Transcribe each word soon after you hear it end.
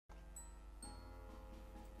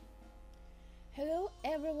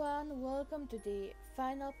everyone, welcome to the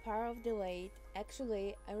final part of the wait.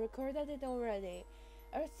 Actually, I recorded it already.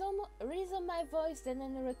 For some reason my voice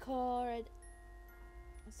didn't record,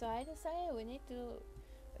 so I decided we need to do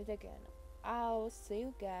it again. I'll see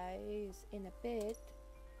you guys in a bit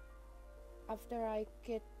after I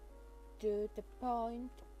get to the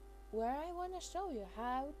point where I want to show you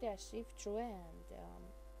how to achieve true end.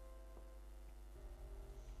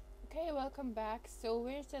 Okay, welcome back. So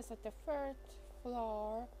we're just at the third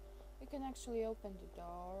floor. We can actually open the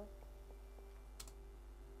door.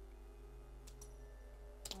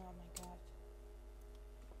 Oh my god.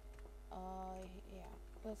 Yeah.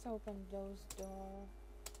 Let's open those doors.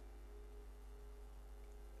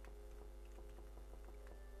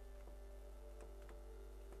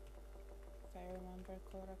 If I remember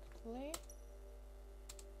correctly.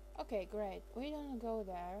 Okay, great. We don't go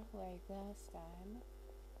there like last time.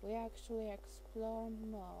 We actually explore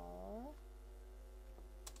more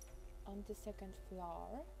on the second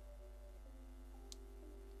floor.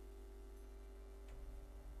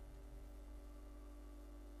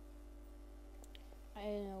 I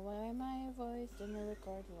don't know why my voice didn't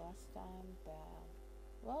record last time, but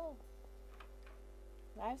well,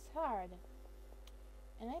 life's hard.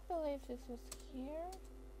 And I believe this was here.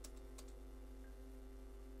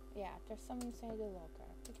 Yeah, there's some inside the locker.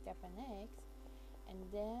 Picked up an X,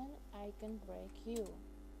 and then I can break you.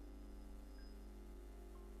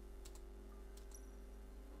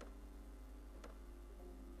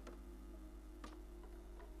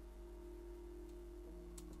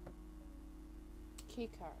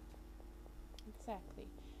 Keycard. Exactly.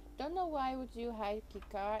 Don't know why would you hide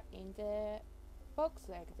keycard in the box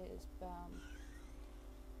like this, but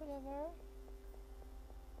whatever.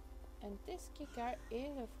 And this keycard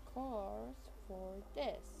is of course for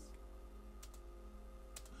this.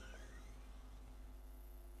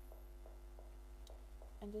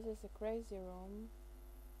 And this is a crazy room.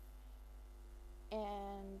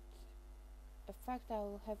 And the fact I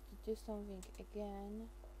will have to do something again,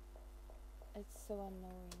 it's so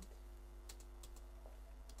annoying.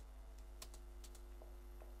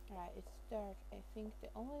 Right, it's dark. I think the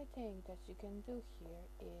only thing that you can do here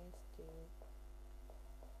is to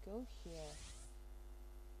go here.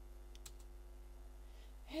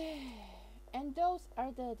 And those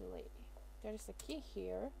are deadly. There's a key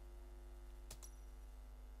here.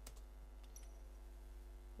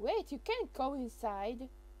 Wait, you can't go inside.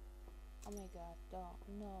 Oh my god,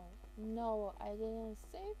 no, I didn't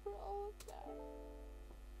save for all of that.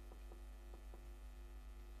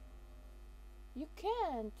 You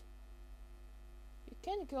can't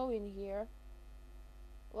go in here.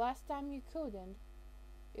 Last time you couldn't.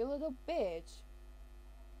 You little bitch.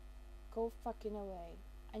 Go fucking away.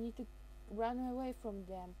 I need to run away from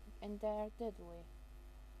them, and they are deadly.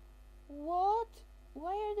 What?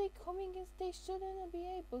 Why are they coming if they shouldn't be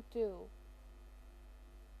able to?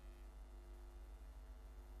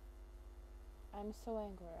 I'm so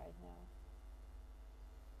angry right now.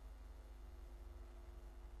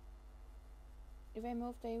 If I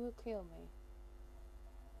move, they will kill me.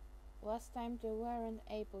 Last time they weren't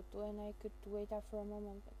able to, and I could wait out for a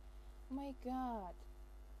moment. But oh my god.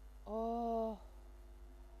 Oh.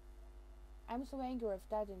 I'm so angry with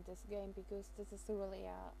that in this game because this is really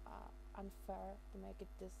unfair to make it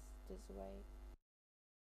this way.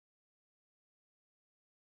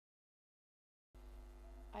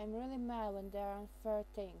 I'm really mad when there are unfair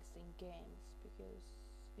things in games because,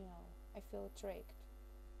 you know, I feel tricked.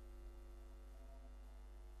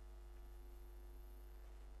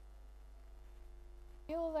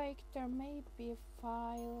 I feel like there may be a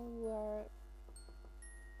file where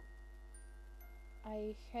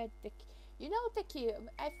I had the key. You know the key.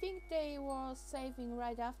 I think they were saving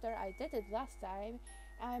right after I did it last time.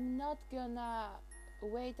 I'm not gonna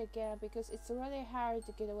wait again because it's really hard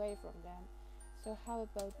to get away from them. So how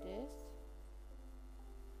about this?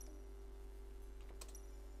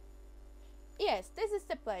 Yes, this is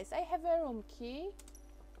the place. I have a room key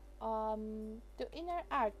to inner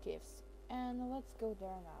archives, and let's go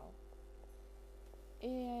there now.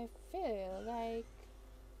 I feel like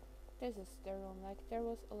this is the room, like there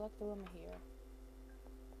was a locked room here.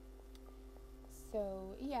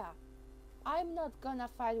 So yeah, I'm not gonna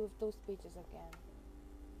fight with those bitches again.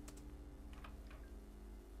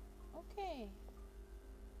 Okay.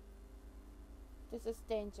 This is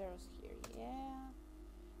dangerous here, yeah.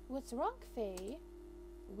 What's wrong, Faye?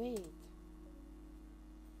 Wait.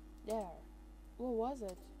 There. What was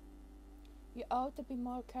it? You ought to be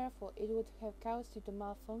more careful. It would have caused you to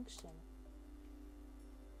malfunction.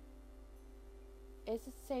 Is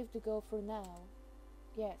it safe to go through now?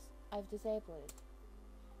 Yes, I've disabled it.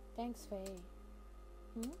 Thanks, Faye.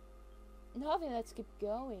 Hmm? Nothing, let's keep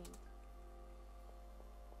going.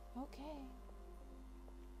 Okay.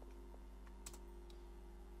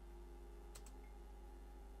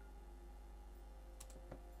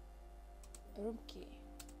 Room key.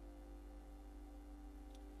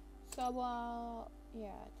 So, yeah,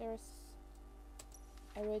 there's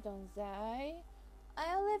a read on Zai.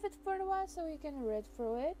 I'll leave it for a while so you can read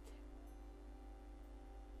through it.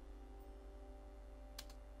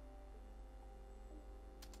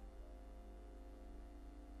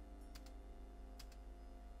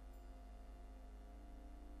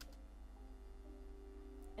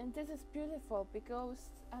 And this is beautiful because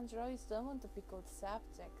androids don't want to be called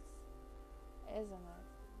subjects, isn't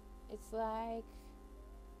it? It's like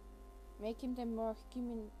making them more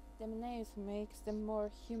human. The names makes them more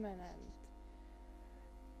human, and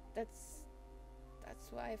that's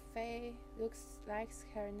why Faye likes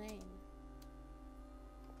her name.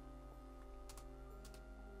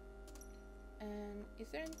 And is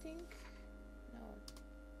there anything? No.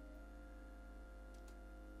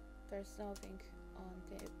 There's nothing on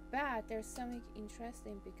the, but there's something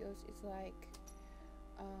interesting because it's like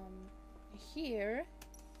here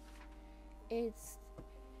it's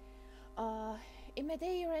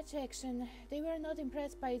immediate rejection. They were not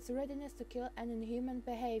impressed by its readiness to kill and inhuman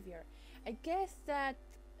behavior. I guess that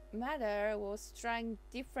Matter was trying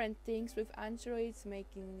different things with androids,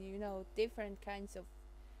 making, you know, different kinds of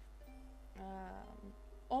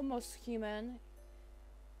almost human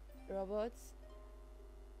robots.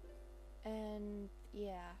 And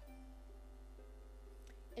yeah.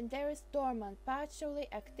 And there is dormant, partially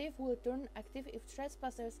active, will turn active if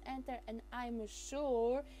trespassers enter, and I'm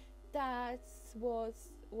sure that's what's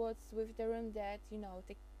with the room that, you know,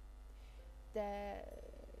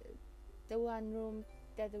 the one room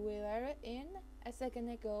that we were in a second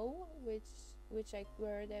ago, which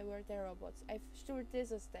where there were the robots. I'm sure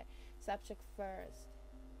this is the subject first.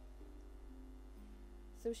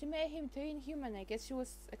 So she made him too inhuman. I guess she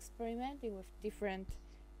was experimenting with different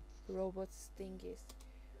robots thingies.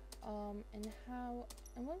 And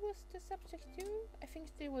what was the subject too? I think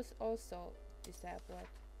it was also disabled.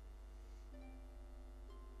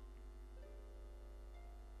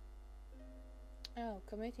 Oh,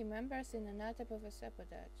 committee members in an attempt of a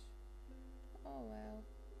sabotage. Oh well.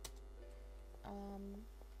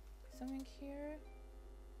 Something here.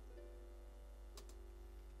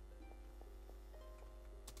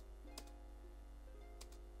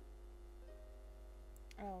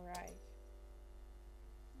 Alright.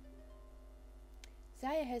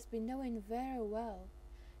 Zaya has been knowing very well.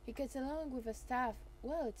 He gets along with the staff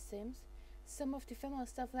well, it seems. Some of the female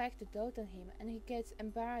staff like to dote on him, and he gets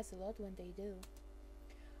embarrassed a lot when they do.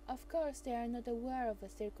 Of course, they are not aware of the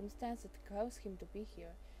circumstance that caused him to be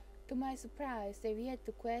here. To my surprise, they've yet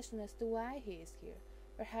to question as to why he is here.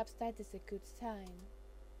 Perhaps that is a good sign.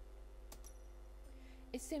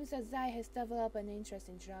 It seems that Zai has developed an interest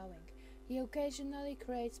in drawing. He occasionally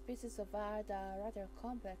creates pieces of art that are rather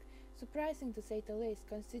complex, surprising to say the least,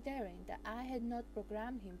 considering that I had not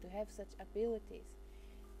programmed him to have such abilities.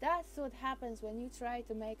 That's what happens when you try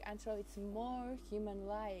to make androids more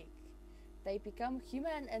human-like. They become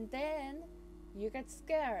human and then you get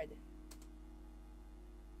scared.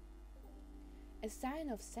 A sign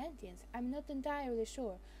of sentience? I'm not entirely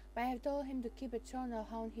sure, but I have told him to keep a journal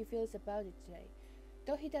how he feels about it today.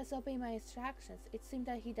 Though he does obey my instructions, it seems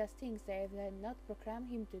that he does things that I have not programmed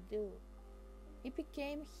him to do. He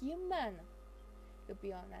became human, to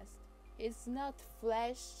be honest. He's not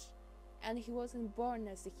flesh, and he wasn't born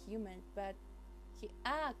as a human, but he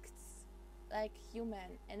acts like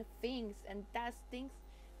human and thinks and does things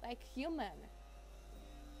like human.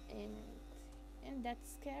 And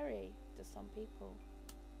that's scary to some people.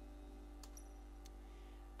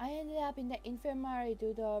 I ended up in the infirmary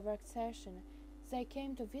due to a work session. They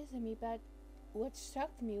came to visit me, but what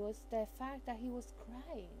shocked me was the fact that he was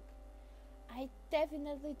crying. I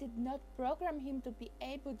definitely did not program him to be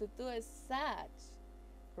able to do as such.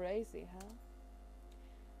 Crazy, huh?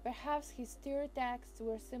 Perhaps his tear texts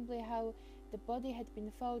were simply how the body had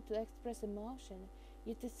been thought to express emotion,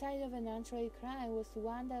 yet the sight of an android crying was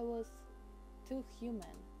one that was too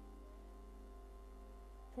human.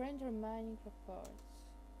 Print remaining reports.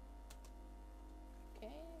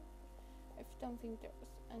 Okay. I don't think there was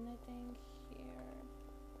anything here.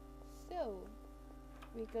 So,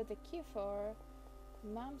 we got the key for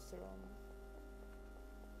Mom's room.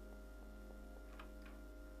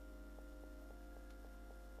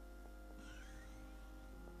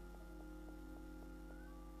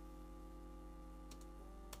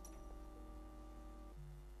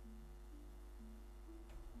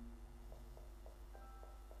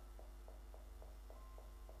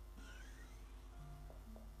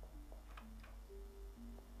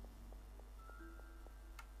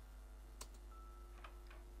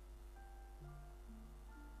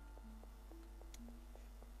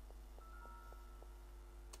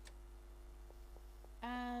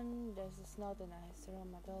 This is not a nice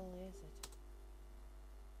room at all, is it?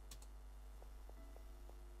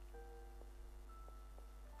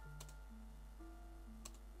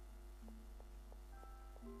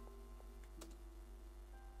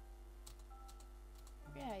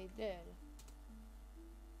 Yeah, he did.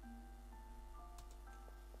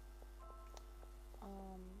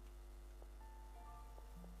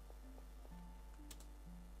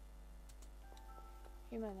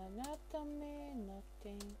 Human anatomy,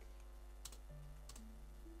 nothing.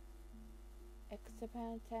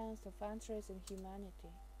 Acceptance of interest in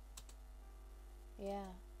humanity.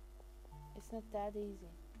 Yeah, it's not that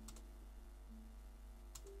easy.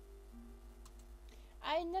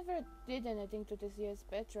 I never did anything to this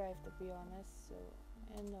USB drive, to be honest, so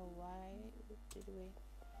I don't know why did we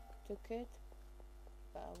took it,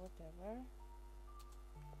 but whatever.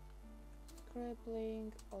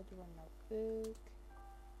 Scribbling, other one a book.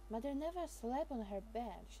 Mother never slept on her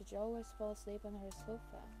bed. She'd always fall asleep on her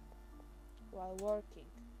sofa while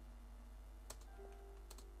working.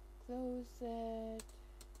 Closet.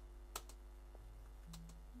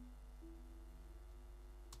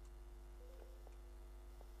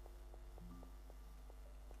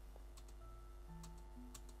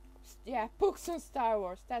 Yeah, books on Star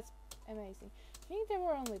Wars. That's amazing. I think there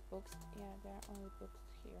were only books. Yeah, there are only books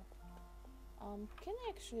here. Can I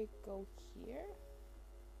actually go here?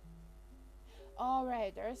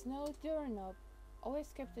 Alright, there's no doorknob.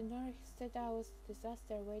 Always kept the door. Instead, I was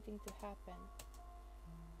disaster waiting to happen.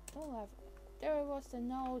 Don't laugh. There was a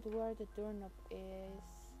note where the doorknob is.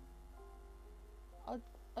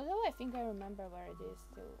 Although I think I remember where it is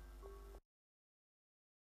too.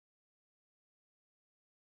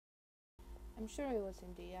 I'm sure it was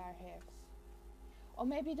in the archives. Or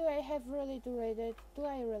maybe do I have really to read it? Do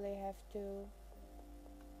I really have to?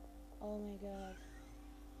 Oh my god.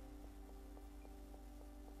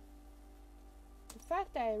 The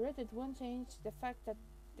fact that I read it won't change the fact that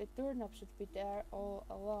the doorknob should be there all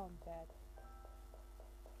along, but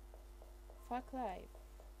fuck life.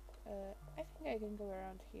 I think I can go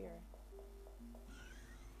around here.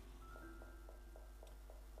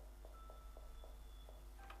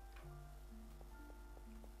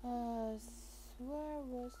 Where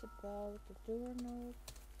was about the doorknob?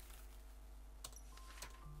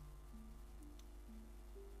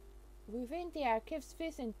 Within the archives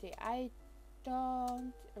vicinity, I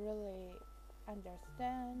don't really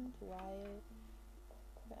understand why,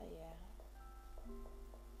 but yeah.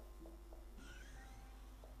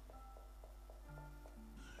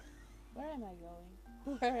 Where am I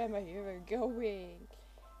going? Where am I even going?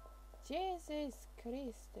 Jesus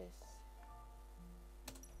Christus.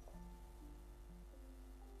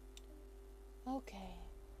 Okay.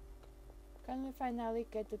 Can we finally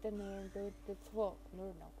get to the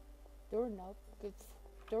doorknob?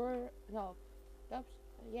 Doorknob.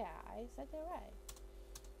 Yeah, I said it right.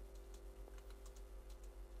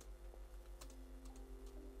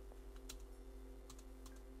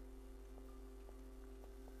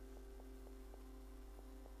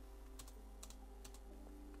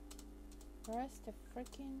 Where's the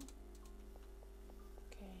freaking...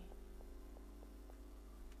 Okay.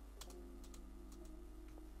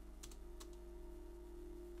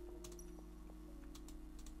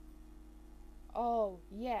 Oh,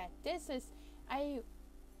 yeah, this is... I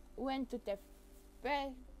went to the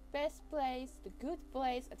best place, the good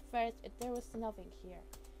place at first, and there was nothing here.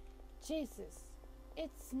 Jesus,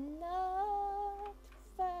 it's not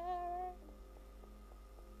fair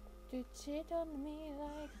to cheat on me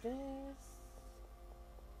like this.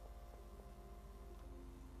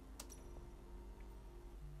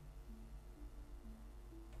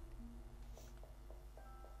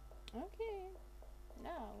 Okay,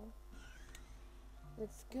 now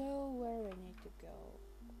let's go where we need to go.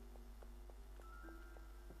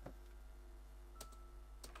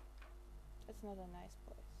 That's not a nice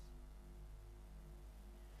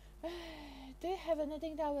place. Do you have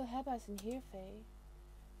anything that will help us in here, Faye?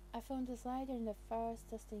 I found a slider in the first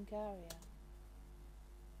testing area.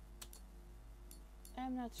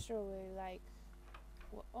 I'm not sure we like...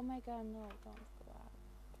 Oh my god, no, don't go out.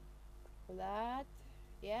 Blood?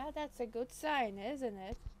 Yeah, that's a good sign, isn't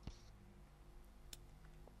it?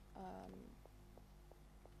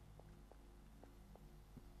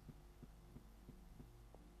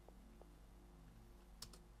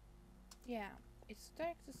 Yeah, it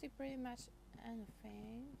starts to see pretty much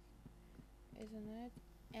anything, isn't it?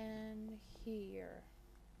 And here.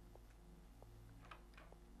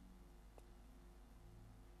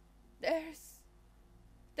 There's...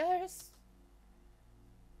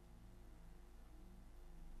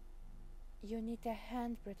 You need a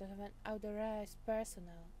handprint of an authorized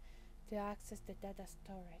personnel. to access the data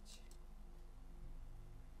storage.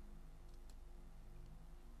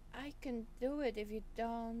 I can do it if you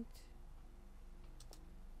don't.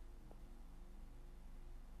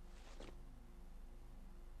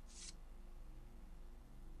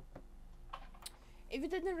 If you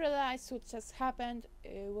didn't realize what just happened,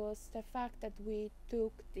 it was the fact that we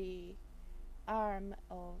took the arm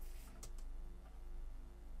of,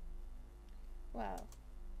 well,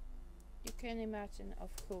 you can imagine of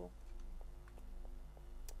who,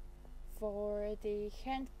 for the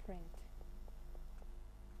handprint.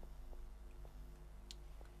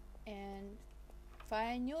 And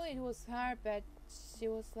I knew it was hard, but she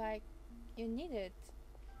was like, you need it,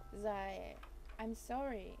 Zai. I'm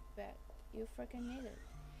sorry, but you freaking need it.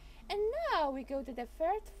 And now we go to the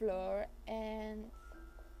third floor, and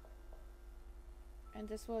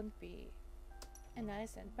this won't be a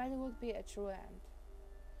nice end, but it would be a true end.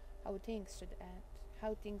 How things should end,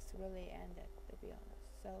 how things really ended, to be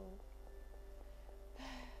honest. So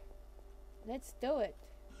let's do it.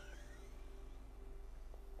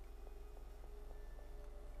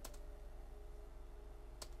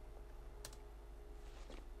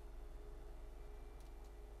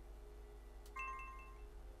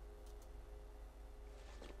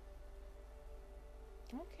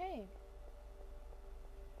 Okay.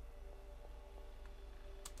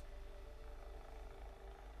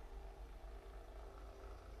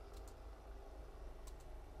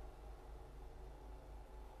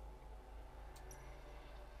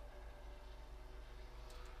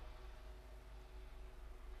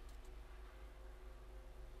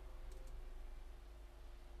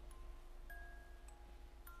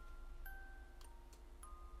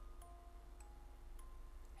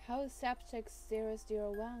 How is subject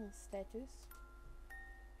 001 status?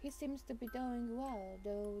 He seems to be doing well,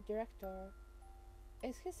 though, Director.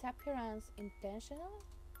 Is his appearance intentional?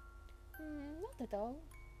 Not at all.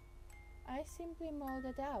 I simply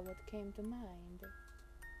molded out what came to mind.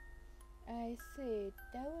 I see,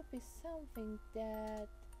 that would be something that...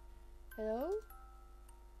 Hello?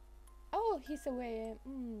 Oh, he's away.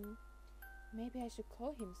 Maybe I should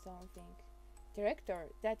call him something. Director,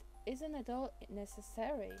 that isn't at all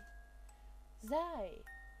necessary. Zai,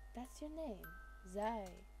 that's your name. Zai.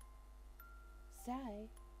 Zai?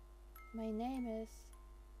 My name is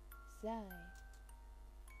Zai.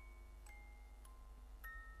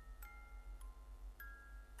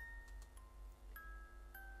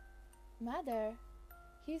 Mother,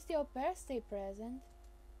 here's your birthday present.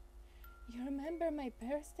 You remember my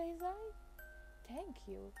birthday, Zai? Thank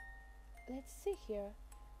you. Let's see here.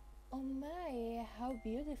 Oh my, how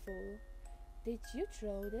beautiful. Did you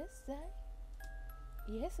draw this, Zai?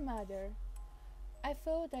 Yes, Mother. I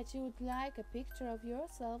thought that you would like a picture of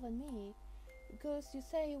yourself and me, because you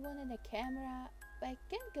say you wanted a camera, but I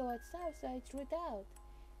can't go outside, so I drew it out.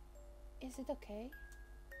 Is it okay?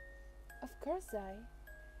 Of course, Zai.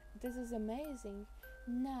 This is amazing.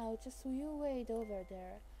 Now, just you wait over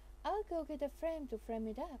there. I'll go get a frame to frame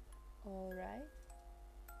it up. All right?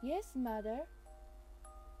 Yes, Mother.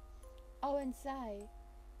 Oh, and Zai,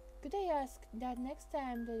 could I ask that next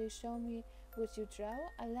time that you show me what you draw,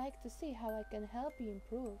 I'd like to see how I can help you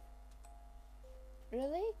improve.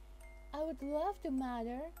 Really? I would love to,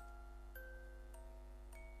 Mother.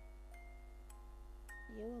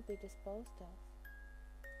 You will be disposed of.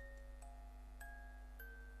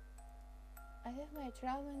 I have my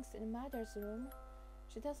drawings in Mother's room.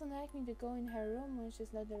 She doesn't like me to go in her room when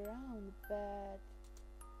she's not around, but...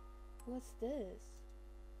 What's this?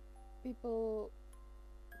 People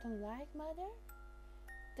don't like Mother?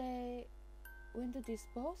 They want to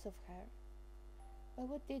dispose of her. But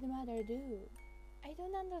what did Mother do? I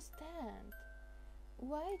don't understand.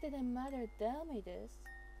 Why didn't Mother tell me this?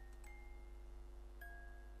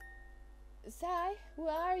 Zai,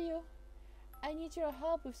 where are you? I need your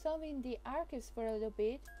help with something in the archives for a little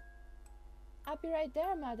bit. I'll be right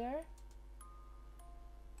there, Mother.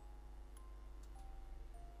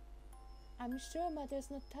 I'm sure Mother's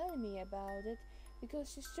not telling me about it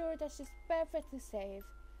because she's sure that she's perfectly safe.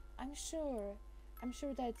 I'm sure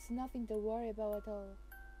that it's nothing to worry about at all.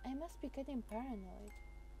 I must be getting paranoid.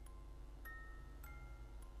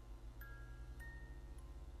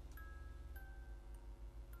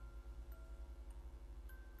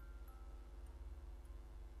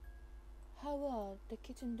 How odd, the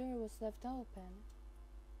kitchen door was left open.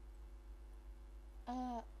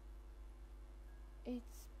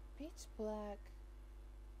 It's pitch black.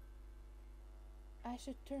 I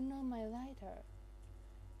should turn on my lighter.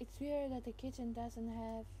 It's weird that the kitchen doesn't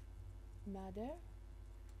have... Mother?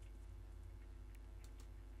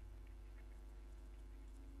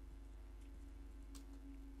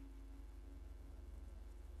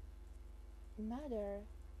 Mother,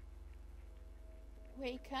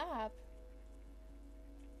 wake up.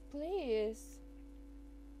 Please.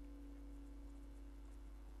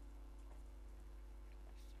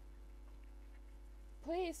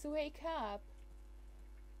 Please wake up.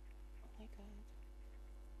 Oh my god.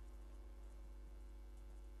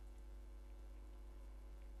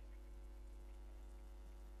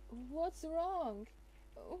 What's wrong?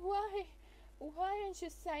 Why? Why aren't you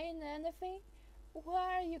saying anything?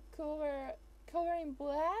 Why are you covering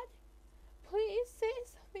blood? Please say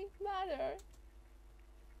something, Mother.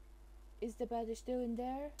 Is the body still in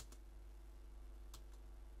there?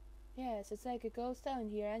 Yes, it's like a ghost town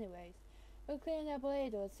here anyways. We'll clean up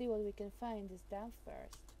later and see what we can find this down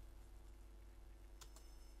first.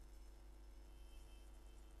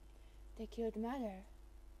 They killed Mother,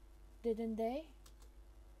 didn't they?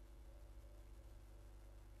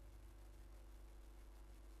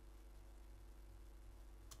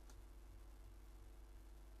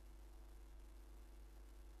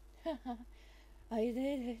 I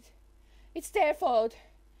did it. It's their fault.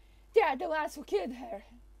 They are the ones who killed her.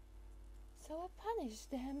 So I punished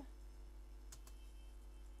them.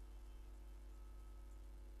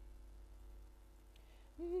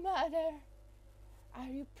 Mother, are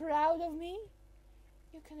you proud of me?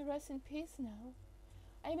 You can rest in peace now.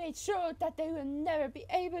 I made sure that they will never be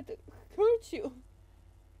able to hurt you.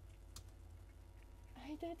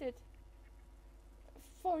 I did it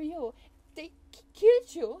for you. They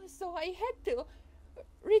killed you, so I had to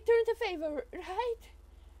return the favor, right?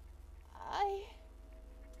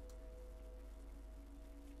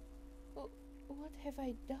 What have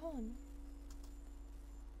I done?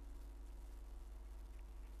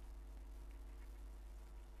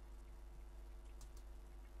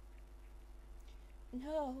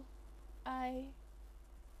 No, I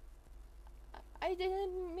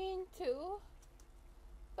didn't mean to,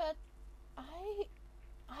 but I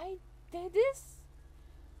did this.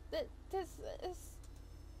 This is.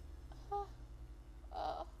 Uh,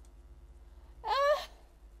 uh,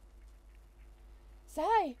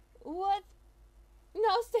 Sai, what?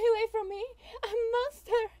 No, stay away from me! I'm a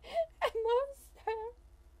monster! A monster!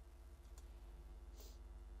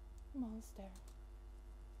 Monster.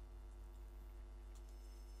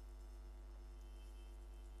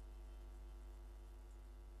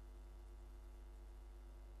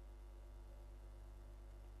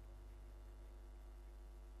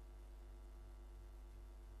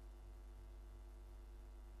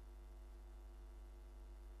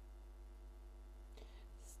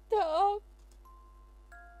 Stop!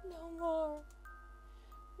 No more.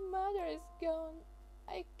 Mother is gone.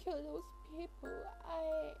 I killed those people.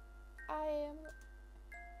 I am.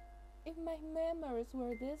 If my memories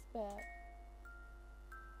were this bad,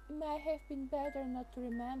 it might have been better not to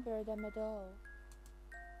remember them at all.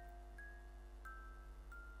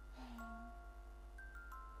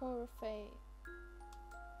 Poor Faye.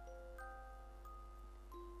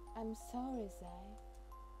 I'm sorry, Zai.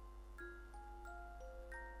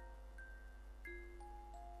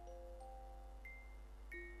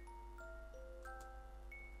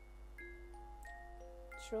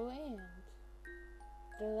 True end.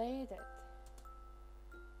 Delayed it.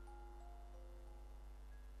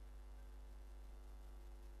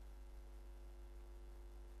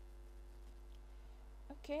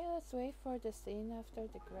 Okay, let's wait for the scene after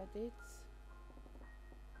the credits.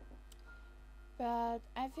 But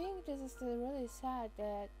I think this is still really sad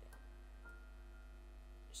that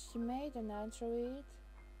she made an android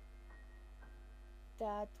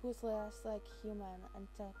that was less like human, and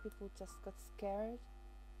that people just got scared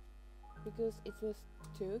because it was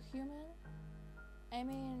too human. I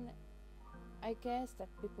mean, I guess that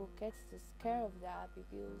people get too scared of that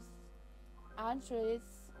because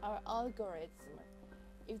androids are algorithms.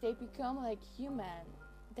 If they become like human,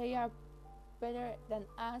 they are better than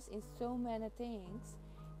us in so many things,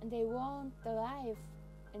 and they want the life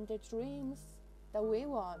and the dreams that we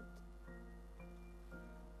want.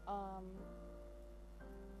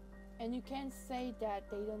 And you can't say that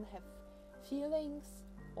they don't have feelings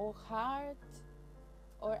or heart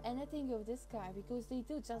or anything of this kind, because they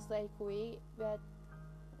do, just like we, but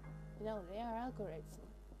you know, they are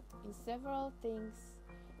algorithms. In several things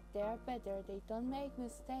they are better, they don't make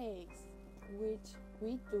mistakes, which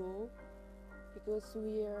we do because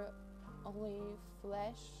we're only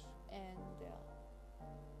flesh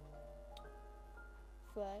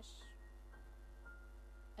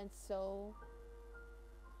and soul,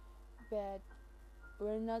 but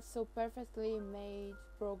we're not so perfectly made,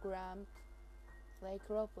 programmed like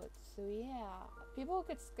robots. So yeah, people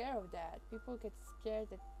get scared of that. People get scared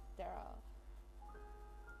that there are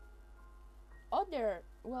other,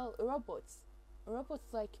 well, robots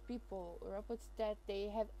robots like people, robots that they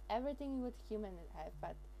have everything what humans have,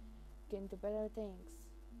 but can do better things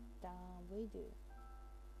than we do.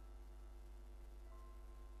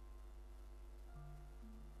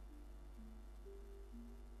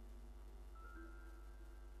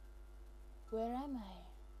 Where am I?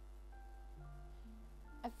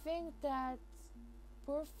 I think that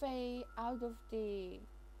poor Faye out of the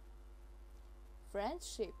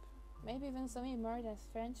friendship, maybe even something more than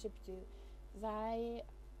friendship too. They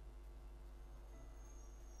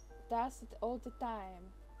does it all the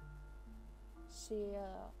time. She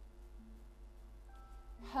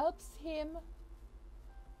helps him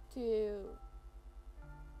to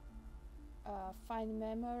find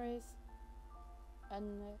memories,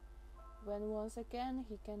 and when once again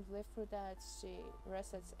he can't live through that, she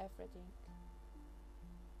resets everything,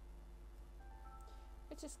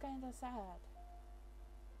 which is kind of sad.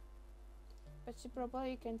 But she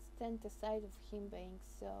probably can't stand the sight of him being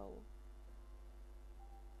so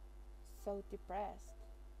depressed.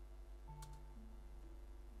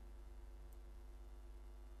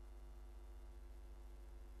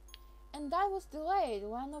 And that was delayed.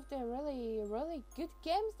 One of the really good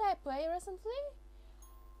games that I played recently.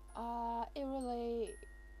 It really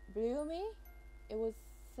blew me. It was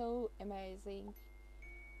so amazing,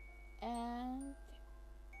 and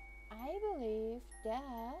I believe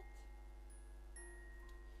that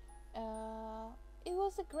it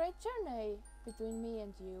was a great journey between me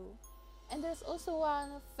and you. And there's also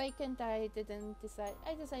one vacant I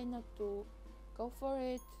decided not to go for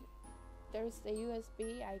it. There's the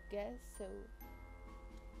USB, I guess. So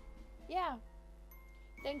yeah,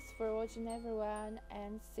 thanks for watching everyone,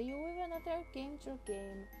 and see you with another Game Through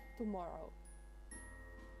Game tomorrow.